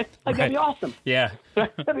 Right? That'd be awesome. Yeah.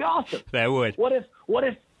 That'd be awesome. That would. What if,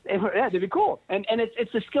 yeah, it'd be cool. And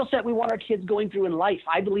it's the skill set we want our kids going through in life.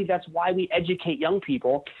 I believe that's why we educate young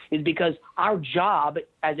people, is because our job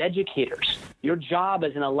as educators, your job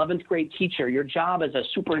as an 11th grade teacher, your job as a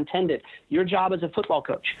superintendent, your job as a football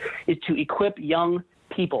coach, is to equip young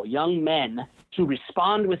people, young men, to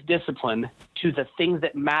respond with discipline to the things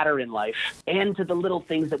that matter in life and to the little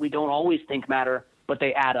things that we don't always think matter, but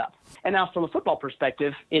they add up. And now from a football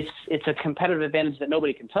perspective, it's a competitive advantage that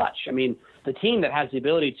nobody can touch. I mean, the team that has the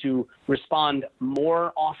ability to respond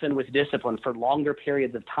more often with discipline for longer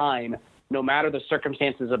periods of time, no matter the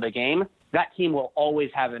circumstances of the game, that team will always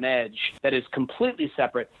have an edge that is completely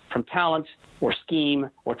separate from talent or scheme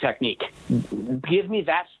or technique. Give me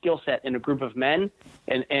that skill set in a group of men,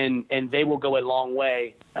 and they will go a long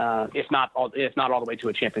way, if not all the way to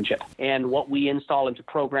a championship. And what we install into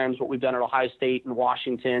programs, what we've done at Ohio State and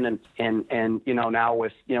Washington, and now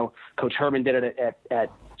with Coach Herman did it at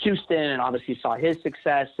Houston, and obviously saw his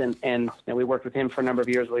success, and we worked with him for a number of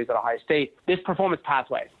years while he was at Ohio State. This performance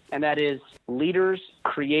pathway, and that is leaders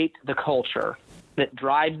create the culture that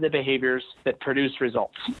drives the behaviors that produce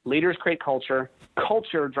results. Leaders create culture.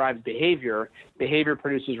 Culture drives behavior. Behavior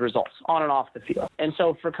produces results on and off the field. And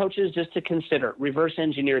so for coaches, just to consider, reverse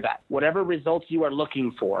engineer that. Whatever results you are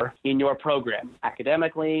looking for in your program,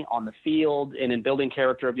 academically, on the field, and in building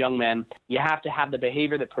character of young men, you have to have the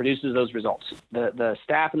behavior that produces those results. The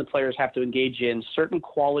staff and the players have to engage in certain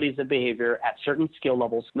qualities of behavior at certain skill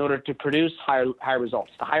levels in order to produce higher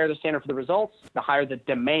results. The higher the standard for the results, the higher the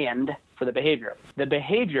demand for the behavior. The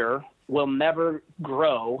behavior will never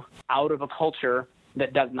grow out of a culture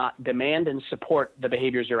that does not demand and support the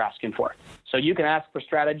behaviors you're asking for. So you can ask for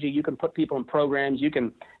strategy, you can put people in programs, you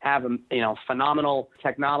can have phenomenal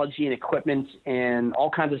technology and equipment and all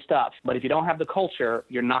kinds of stuff. But if you don't have the culture,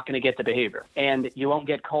 you're not going to get the behavior. And you won't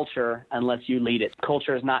get culture unless you lead it.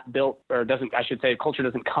 Culture is not built, culture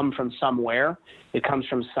doesn't come from somewhere. It comes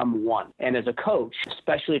from someone. And as a coach,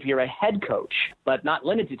 especially if you're a head coach, but not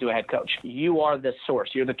limited to a head coach, you are the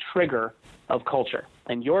source. You're the trigger of culture.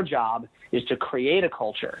 And your job is to create a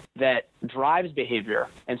culture that drives behavior.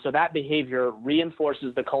 And so that behavior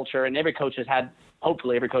reinforces the culture. And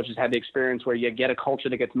hopefully every coach has had the experience where you get a culture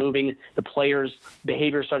that gets moving, the players'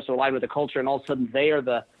 behavior starts to align with the culture, and all of a sudden they are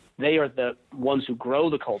the ones who grow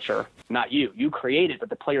the culture, not you. You create it, but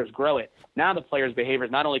the players grow it. Now the players' behavior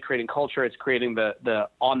is not only creating culture, it's creating the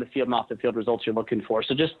on the field and off the field results you're looking for.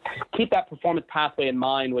 So just keep that performance pathway in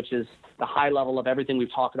mind, which is the high level of everything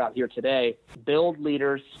we've talked about here today. Build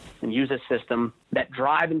leaders and use a system that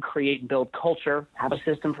drive and create and build culture. Have a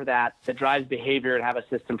system for that drives behavior, and have a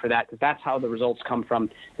system for that, because that's how the results come from.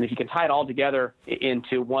 And if you can tie it all together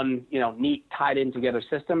into one, neat, tied in together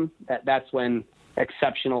system, that's when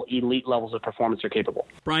exceptional elite levels of performance are capable.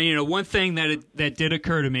 Brian, one thing that did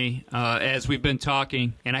occur to me as we've been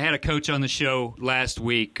talking, and I had a coach on the show last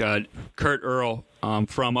week, Kurt Earl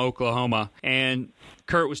from Oklahoma, and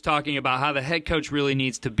Kurt was talking about how the head coach really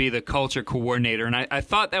needs to be the culture coordinator, and I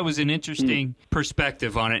thought that was an interesting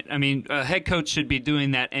perspective on it. I mean, a head coach should be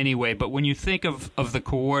doing that anyway, but when you think of the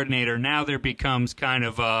coordinator, now there becomes kind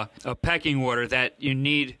of a pecking order that you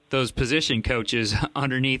need those position coaches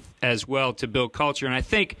underneath as well to build culture. And I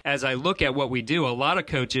think as I look at what we do, a lot of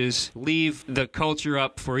coaches leave the culture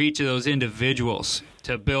up for each of those individuals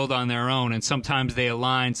to build on their own, and sometimes they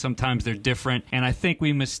align, sometimes they're different, and I think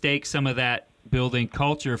we mistake some of that building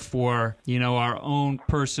culture for, our own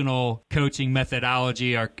personal coaching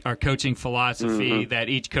methodology, our coaching philosophy that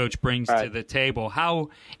each coach brings to the table. How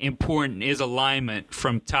important is alignment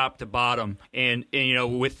from top to bottom? And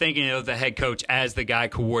with thinking of the head coach as the guy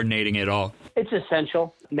coordinating it all. It's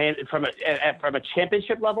essential. From a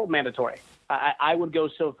championship level, mandatory. I would go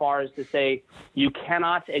so far as to say you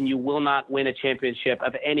cannot and you will not win a championship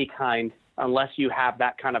of any kind unless you have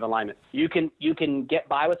that kind of alignment. You can get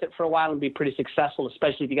by with it for a while and be pretty successful,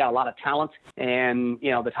 especially if you got a lot of talent and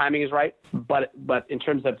the timing is right. But in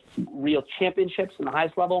terms of real championships in the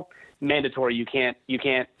highest level, mandatory. You can't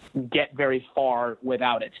get very far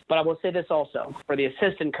without it. But I will say this also for the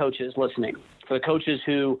assistant coaches listening, for the coaches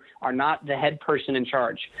who are not the head person in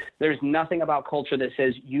charge. There's nothing about culture that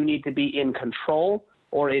says you need to be in control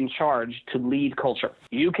or in charge to lead culture.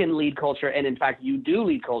 You can lead culture, and in fact, you do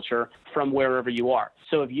lead culture from wherever you are.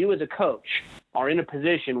 So if you as a coach are in a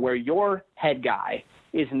position where your head guy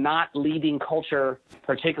is not leading culture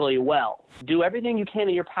particularly well, do everything you can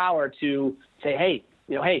in your power to say, hey,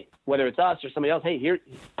 whether it's us or somebody else, hey, here,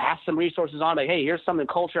 pass some resources on, like, hey, here's something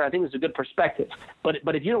culture. I think it's a good perspective. But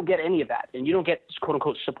if you don't get any of that and you don't get, quote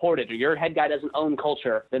unquote, supported, or your head guy doesn't own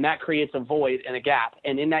culture, then that creates a void and a gap.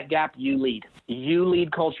 And in that gap, you lead. You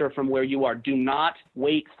lead culture from where you are. Do not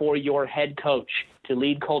wait for your head coach to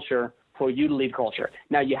lead culture for you to lead culture.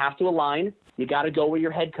 Now, you have to align. You got to go where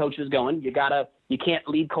your head coach is going. You can't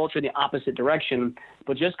lead culture in the opposite direction.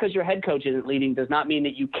 But just because your head coach isn't leading does not mean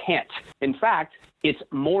that you can't. In fact, it's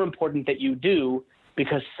more important that you do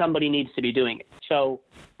because somebody needs to be doing it. So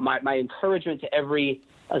my encouragement to every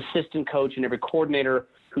assistant coach and every coordinator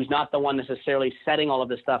who's not the one necessarily setting all of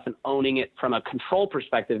this stuff and owning it from a control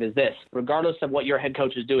perspective is this: regardless of what your head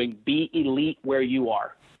coach is doing, be elite where you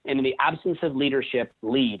are. And in the absence of leadership,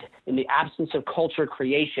 lead. In the absence of culture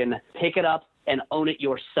creation, pick it up and own it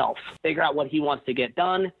yourself. Figure out what he wants to get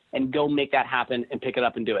done and go make that happen and pick it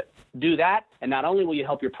up and do it. Do that, and not only will you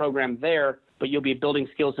help your program there, but you'll be building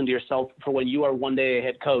skills into yourself for when you are one day a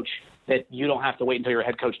head coach that you don't have to wait until you're a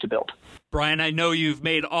head coach to build. Brian, I know you've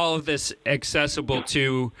made all of this accessible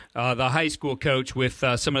to the high school coach with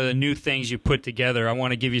some of the new things you put together. I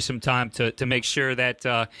want to give you some time to make sure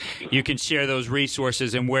that you can share those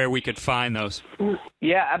resources and where we could find those.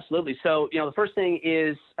 Yeah, absolutely. So, the first thing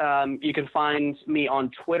is you can find me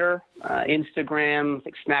on Twitter, Instagram, I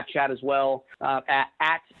think Snapchat as well, at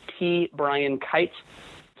 @TBrianKite.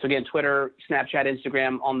 So again, Twitter, Snapchat,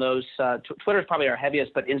 Instagram, on those. Twitter is probably our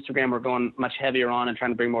heaviest, but Instagram we're going much heavier on and trying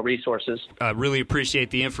to bring more resources. I really appreciate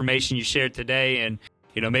the information you shared today, and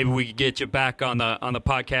maybe we could get you back on the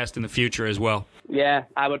podcast in the future as well. Yeah,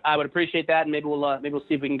 I would appreciate that, and maybe we'll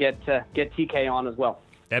see if we can get TK on as well.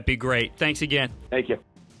 That'd be great. Thanks again. Thank you.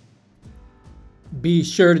 Be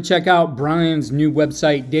sure to check out Brian's new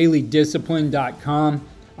website, dailydiscipline.com.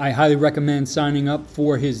 I highly recommend signing up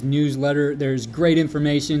for his newsletter. There's great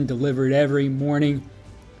information delivered every morning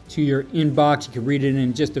to your inbox. You can read it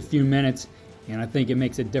in just a few minutes, and I think it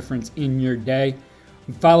makes a difference in your day.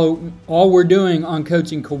 Follow all we're doing on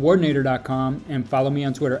coachingcoordinator.com and follow me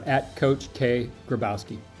on Twitter @Coach K.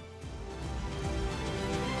 Grabowski.